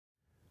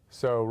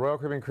So Royal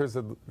Caribbean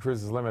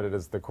Cruises Limited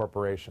is the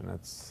corporation.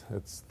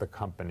 It's the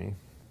company.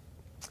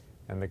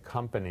 And the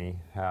company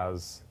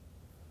has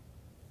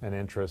an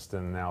interest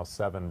in now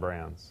 7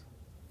 brands.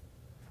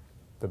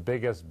 The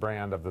biggest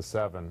brand of the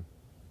 7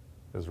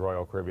 is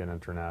Royal Caribbean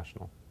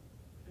International.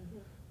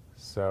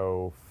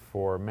 So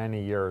for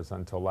many years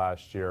until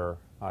last year,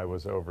 I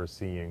was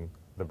overseeing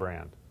the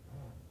brand.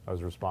 I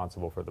was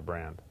responsible for the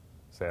brand,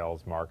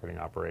 sales, marketing,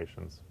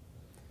 operations.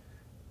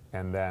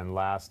 And then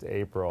last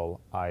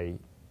April, I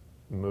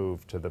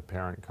moved to the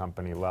parent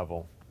company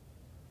level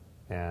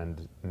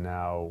and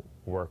now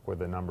work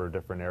with a number of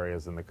different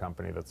areas in the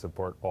company that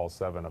support all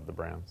 7 of the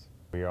brands.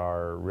 We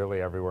are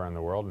really everywhere in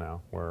the world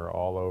now. We're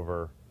all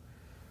over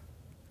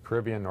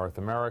Caribbean, North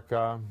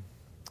America,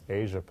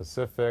 Asia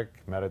Pacific,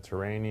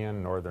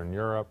 Mediterranean, Northern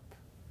Europe,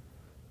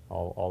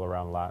 all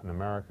around Latin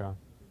America.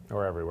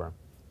 We're everywhere,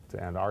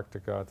 to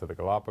Antarctica, to the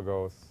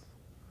Galapagos.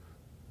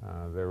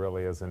 There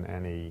really isn't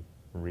any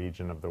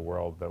region of the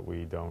world that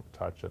we don't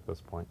touch at this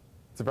point.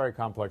 It's a very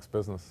complex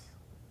business.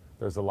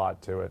 There's a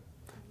lot to it.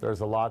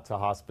 There's a lot to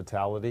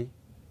hospitality.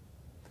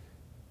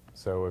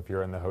 So if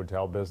you're in the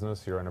hotel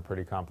business, you're in a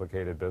pretty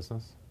complicated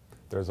business.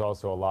 There's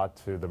also a lot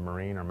to the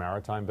marine or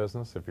maritime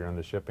business. If you're in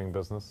the shipping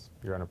business,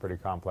 you're in a pretty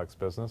complex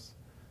business.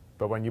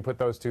 But when you put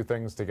those 2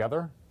 things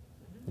together,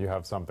 you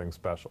have something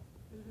special.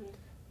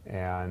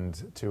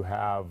 And to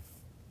have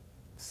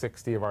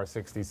 60 of our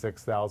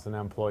 66,000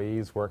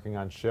 employees working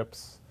on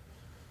ships,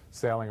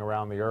 sailing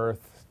around the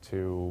earth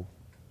to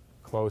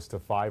close to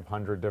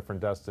 500 different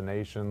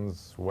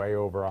destinations, way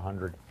over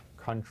 100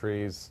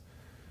 countries,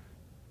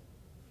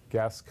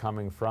 guests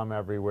coming from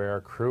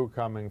everywhere, crew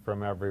coming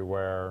from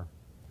everywhere,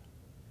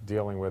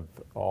 dealing with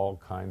all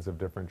kinds of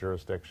different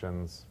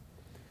jurisdictions,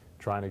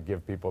 trying to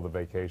give people the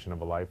vacation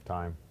of a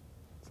lifetime.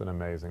 It's an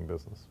amazing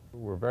business.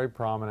 We're very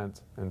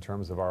prominent in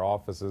terms of our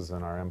offices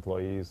and our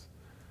employees,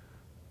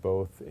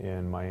 both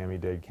in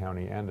Miami-Dade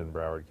County and in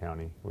Broward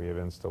County. We have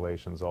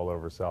installations all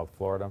over South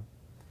Florida.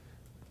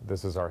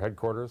 This is our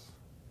headquarters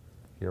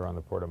here on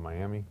the Port of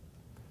Miami.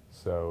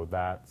 So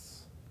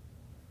that's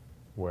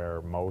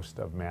where most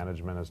of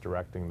management is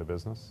directing the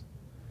business.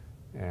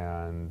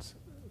 And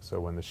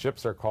so when the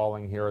ships are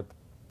calling here at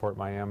Port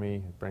Miami,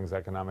 it brings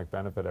economic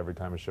benefit every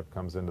time a ship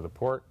comes into the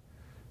port.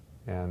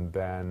 And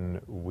then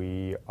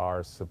we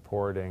are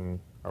supporting,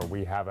 or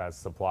we have as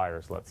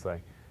suppliers, let's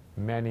say,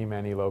 many,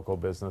 many local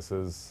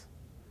businesses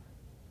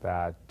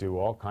that do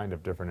all kind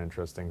of different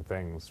interesting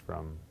things,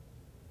 from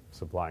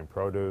supplying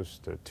produce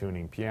to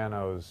tuning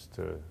pianos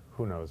to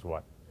who knows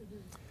what,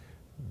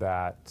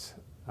 that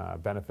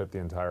benefit the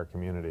entire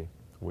community.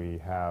 We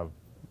have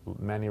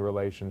many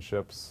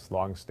relationships,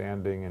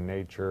 long-standing in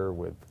nature,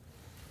 with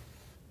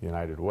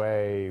United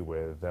Way,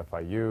 with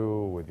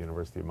FIU, with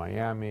University of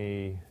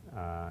Miami.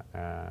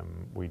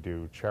 We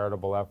do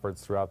charitable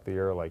efforts throughout the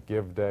year, like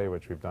Give Day,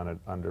 which we've done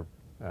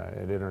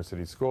at inner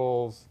city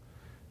schools.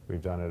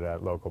 We've done it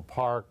at local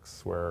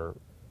parks, where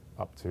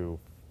up to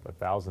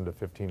 1,000 to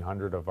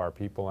 1,500 of our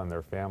people and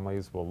their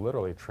families will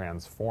literally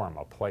transform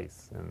a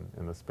place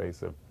in the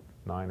space of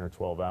 9 or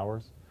 12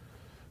 hours.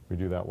 We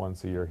do that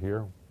once a year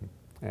here.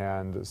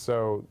 And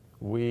so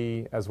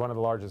we, as one of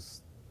the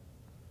largest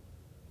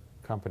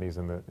companies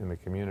in the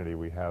community,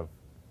 we have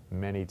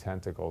many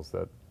tentacles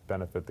that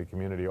benefit the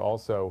community.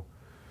 Also,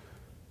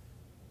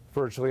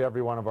 virtually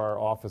every one of our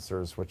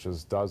officers, which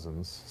is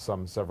dozens,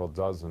 several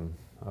dozen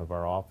of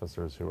our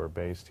officers who are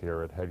based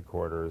here at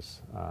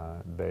headquarters,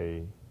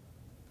 they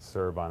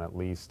serve on at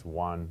least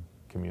one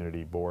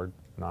community board,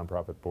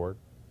 nonprofit board.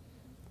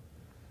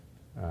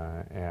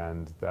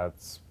 And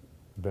that's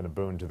been a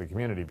boon to the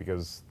community,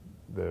 because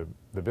the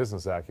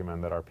business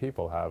acumen that our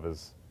people have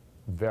is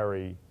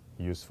very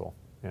useful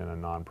in a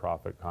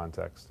nonprofit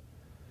context.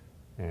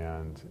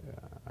 And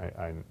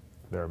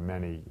there are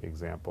many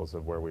examples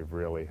of where we've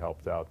really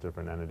helped out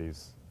different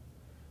entities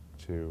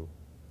to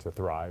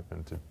thrive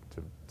and to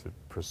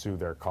pursue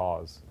their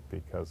cause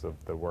because of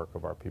the work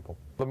of our people.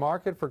 The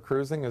market for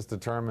cruising is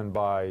determined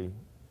by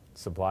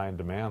supply and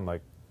demand,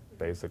 like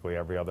basically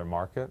every other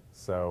market.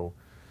 So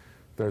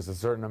there's a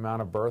certain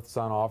amount of berths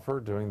on offer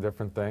doing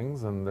different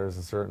things, and there's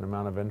a certain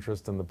amount of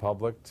interest in the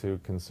public to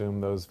consume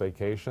those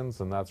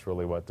vacations, and that's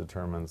really what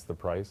determines the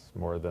price,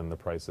 more than the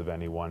price of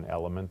any one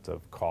element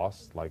of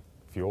cost, like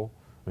fuel.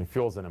 I mean,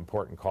 fuel's an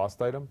important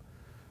cost item,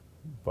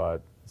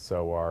 but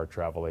so are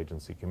travel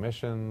agency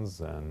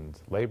commissions and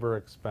labor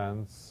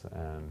expense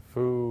and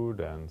food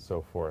and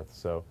so forth.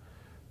 So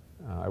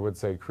I would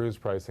say cruise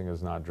pricing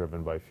is not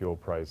driven by fuel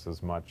price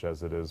as much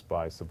as it is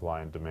by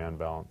supply and demand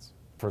balance.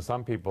 For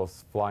some people,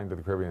 flying to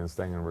the Caribbean and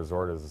staying in a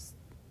resort is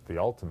the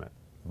ultimate.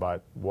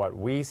 But what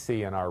we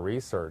see in our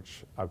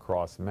research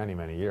across many,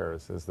 many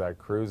years is that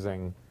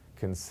cruising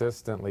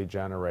consistently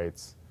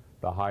generates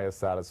the highest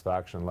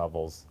satisfaction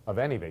levels of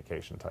any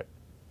vacation type.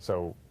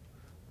 So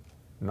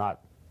not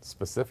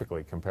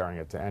specifically comparing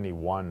it to any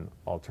one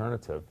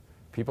alternative,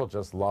 people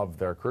just love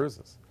their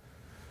cruises.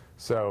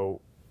 So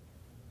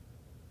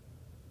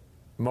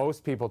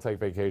most people take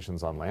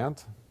vacations on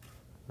land,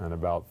 and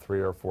about 3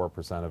 or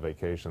 4% of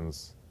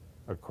vacations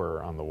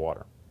occur on the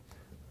water.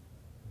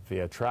 The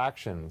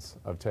attractions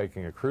of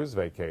taking a cruise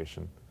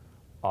vacation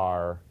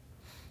are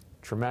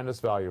tremendous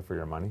value for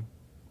your money.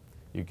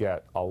 You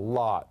get a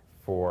lot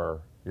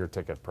for your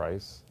ticket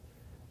price.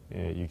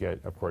 You get,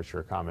 of course,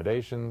 your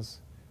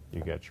accommodations,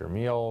 you get your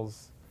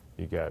meals,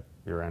 you get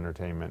your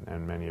entertainment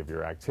and many of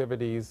your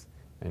activities,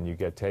 and you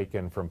get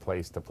taken from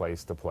place to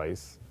place to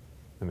place.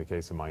 In the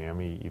case of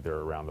Miami, either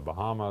around the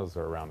Bahamas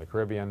or around the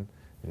Caribbean,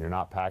 and you're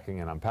not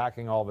packing and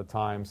unpacking all the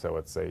time, so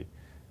it's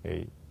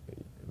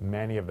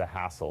many of the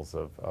hassles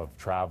of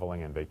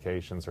traveling and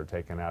vacations are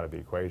taken out of the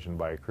equation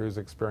by a cruise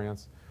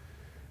experience.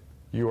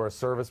 Your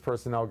service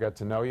personnel get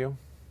to know you,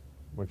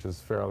 which is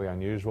fairly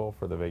unusual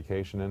for the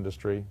vacation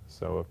industry.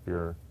 So if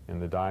you're in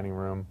the dining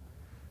room,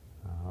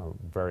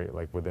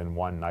 like within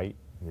one night,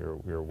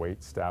 your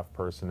wait staff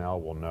personnel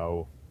will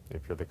know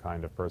if you're the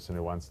kind of person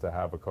who wants to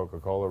have a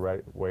Coca-Cola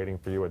waiting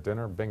for you at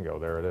dinner. Bingo,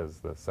 there it is,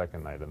 the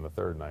second night and the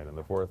third night and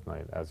the fourth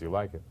night, as you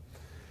like it.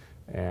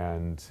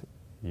 And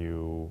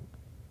you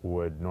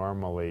would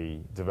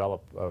normally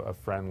develop a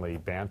friendly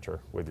banter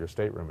with your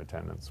stateroom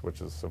attendants,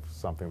 which is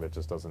something that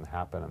just doesn't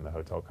happen in the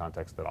hotel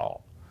context at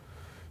all.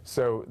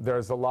 So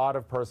there's a lot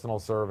of personal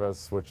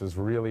service, which is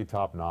really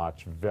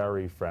top-notch,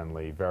 very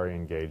friendly, very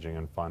engaging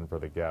and fun for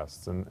the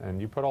guests. And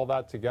you put all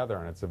that together,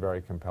 and it's a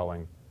very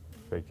compelling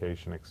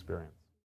vacation experience.